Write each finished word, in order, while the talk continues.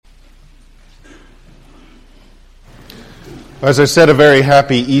As I said, a very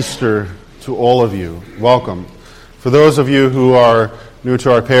happy Easter to all of you. Welcome. For those of you who are new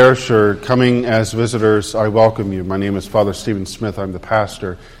to our parish or coming as visitors, I welcome you. My name is Father Stephen Smith. I'm the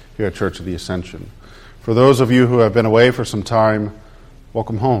pastor here at Church of the Ascension. For those of you who have been away for some time,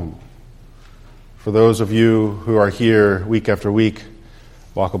 welcome home. For those of you who are here week after week,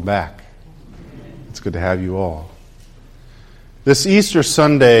 welcome back. It's good to have you all. This Easter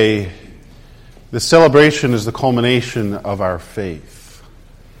Sunday, the celebration is the culmination of our faith,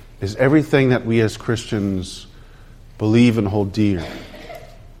 is everything that we as Christians believe and hold dear.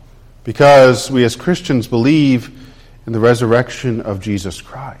 Because we as Christians believe in the resurrection of Jesus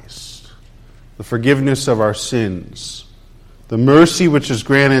Christ, the forgiveness of our sins, the mercy which is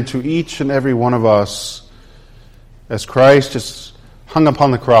granted to each and every one of us as Christ is hung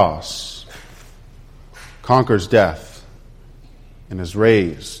upon the cross, conquers death, and is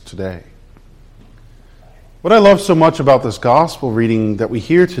raised today. What I love so much about this gospel reading that we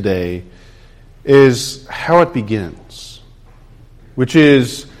hear today is how it begins, which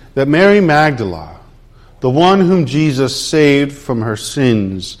is that Mary Magdalene, the one whom Jesus saved from her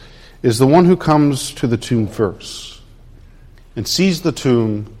sins, is the one who comes to the tomb first and sees the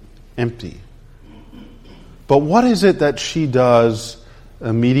tomb empty. But what is it that she does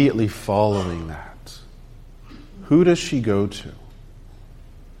immediately following that? Who does she go to?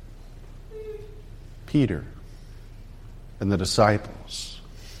 Peter and the disciples,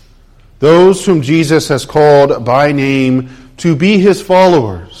 those whom Jesus has called by name to be his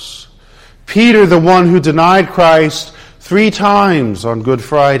followers. Peter, the one who denied Christ 3 times on Good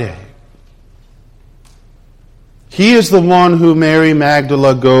Friday. He is the one who Mary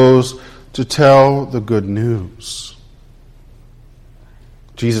Magdalene goes to tell the good news.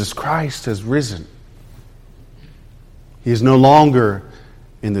 Jesus Christ has risen. He is no longer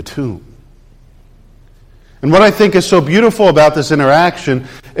in the tomb. And what I think is so beautiful about this interaction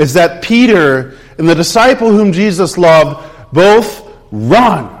is that Peter and the disciple whom Jesus loved both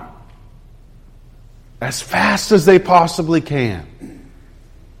run as fast as they possibly can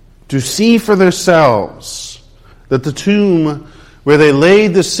to see for themselves that the tomb where they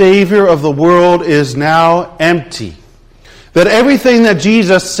laid the Savior of the world is now empty. That everything that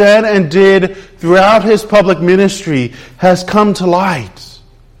Jesus said and did throughout his public ministry has come to light.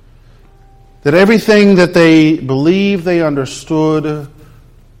 That everything that they believed they understood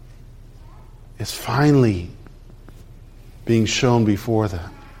is finally being shown before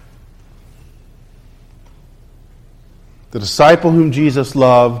them. The disciple whom Jesus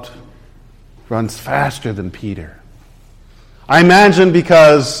loved runs faster than Peter. I imagine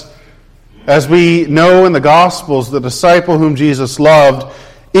because, as we know in the Gospels, the disciple whom Jesus loved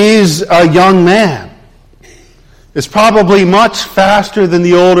is a young man. It's probably much faster than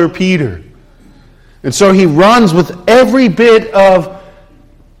the older Peter. And so he runs with every bit of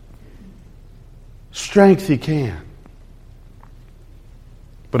strength he can.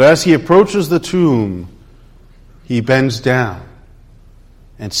 But as he approaches the tomb, he bends down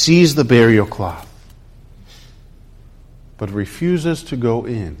and sees the burial cloth, but refuses to go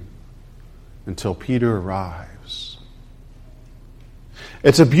in until Peter arrives.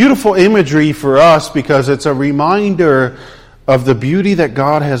 It's a beautiful imagery for us because it's a reminder of the beauty that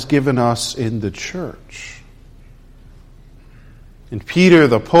God has given us in the church. And Peter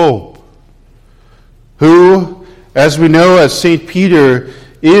the Pope, who, as we know as St. Peter,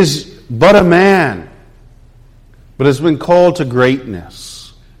 is but a man, but has been called to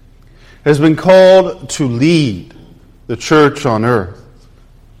greatness, has been called to lead the church on earth,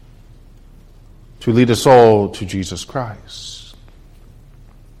 to lead us all to Jesus Christ.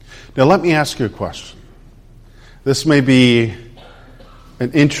 Now let me ask you a question. This may be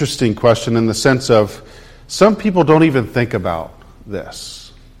an interesting question in the sense of some people don't even think about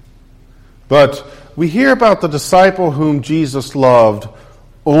this. But we hear about the disciple whom Jesus loved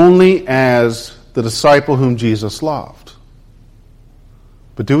only as the disciple whom Jesus loved.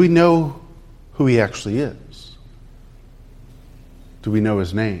 But do we know who he actually is? Do we know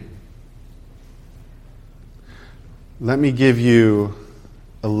his name? Let me give you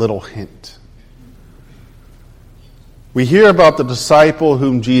a little hint. We hear about the disciple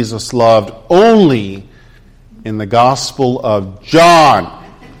whom Jesus loved only in the Gospel of John.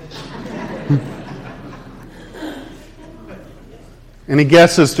 Any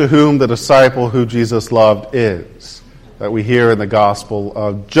guesses to whom the disciple who Jesus loved is that we hear in the Gospel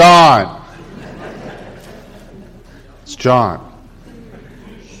of John? It's John.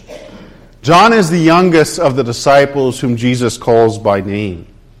 John is the youngest of the disciples whom Jesus calls by name.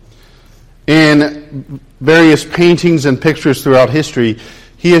 In various paintings and pictures throughout history,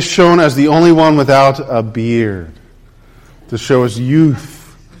 he is shown as the only one without a beard. to show his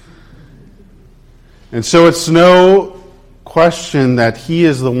youth. And so it's no question that he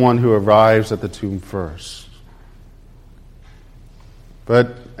is the one who arrives at the tomb first.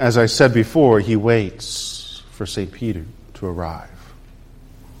 But as I said before, he waits for St. Peter to arrive.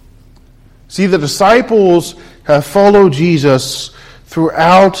 See, the disciples have followed Jesus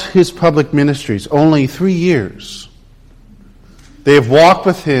throughout his public ministries, only 3 years. They have walked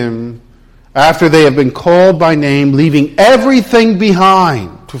with him after they have been called by name, leaving everything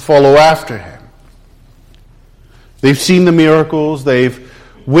behind to follow after him. They've seen the miracles, they've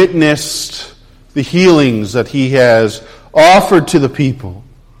witnessed the healings that he has offered to the people.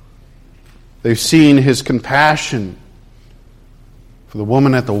 They've seen his compassion for the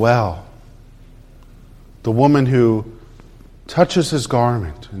woman at the well, the woman who touches his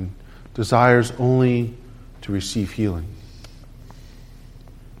garment and desires only to receive healing.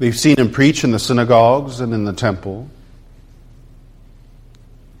 They've seen him preach in the synagogues and in the temple.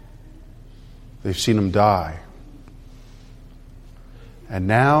 They've seen him die. And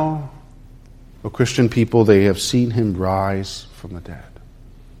now, O Christian people, they have seen him rise from the dead.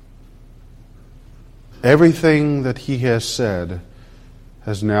 Everything that he has said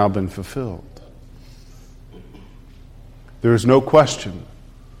has now been fulfilled. There is no question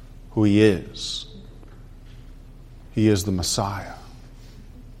who he is. He is the Messiah.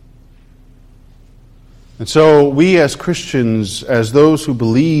 And so we as Christians, as those who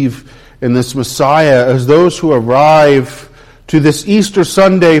believe in this Messiah, as those who arrive to this Easter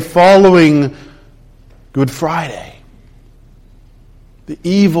Sunday following Good Friday, the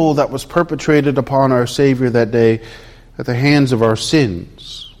evil that was perpetrated upon our Savior that day at the hands of our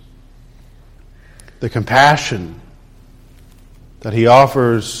sins, the compassion that he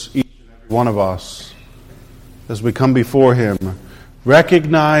offers each and every one of us as we come before him,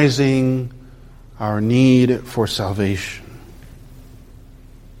 recognizing our need for salvation.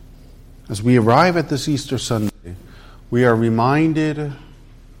 As we arrive at this Easter Sunday, we are reminded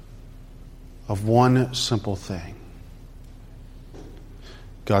of one simple thing: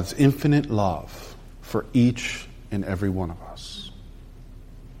 God's infinite love for each and every one of us,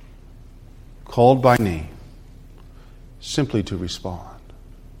 called by name, simply to respond.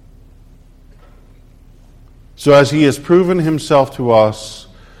 So as he has proven himself to us,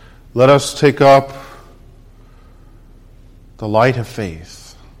 let us take up the light of faith.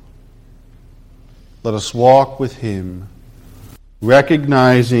 Let us walk with him,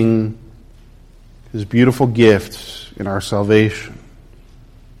 recognizing his beautiful gift in our salvation,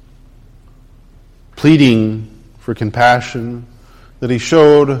 pleading for compassion that he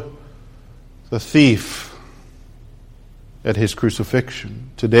showed the thief at his crucifixion.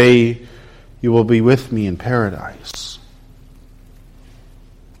 Today you will be with me in paradise.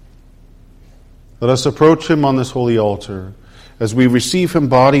 Let us approach him on this holy altar as we receive him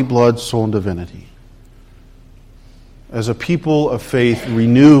body, blood, soul, and divinity, as a people of faith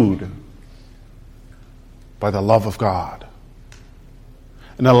renewed by the love of God.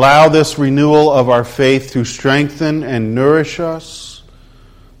 And allow this renewal of our faith to strengthen and nourish us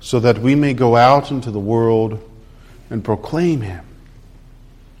so that we may go out into the world and proclaim him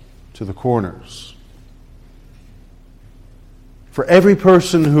to the corners. For every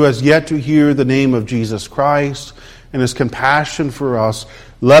person who has yet to hear the name of Jesus Christ and his compassion for us,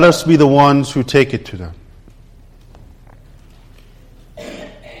 let us be the ones who take it to them.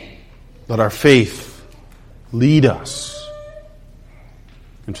 Let our faith lead us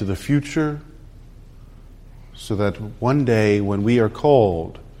into the future so that one day when we are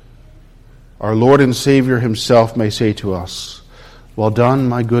called, our Lord and Savior himself may say to us, "Well done,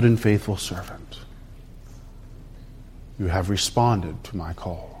 my good and faithful servant. You have responded to my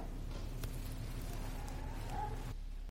call."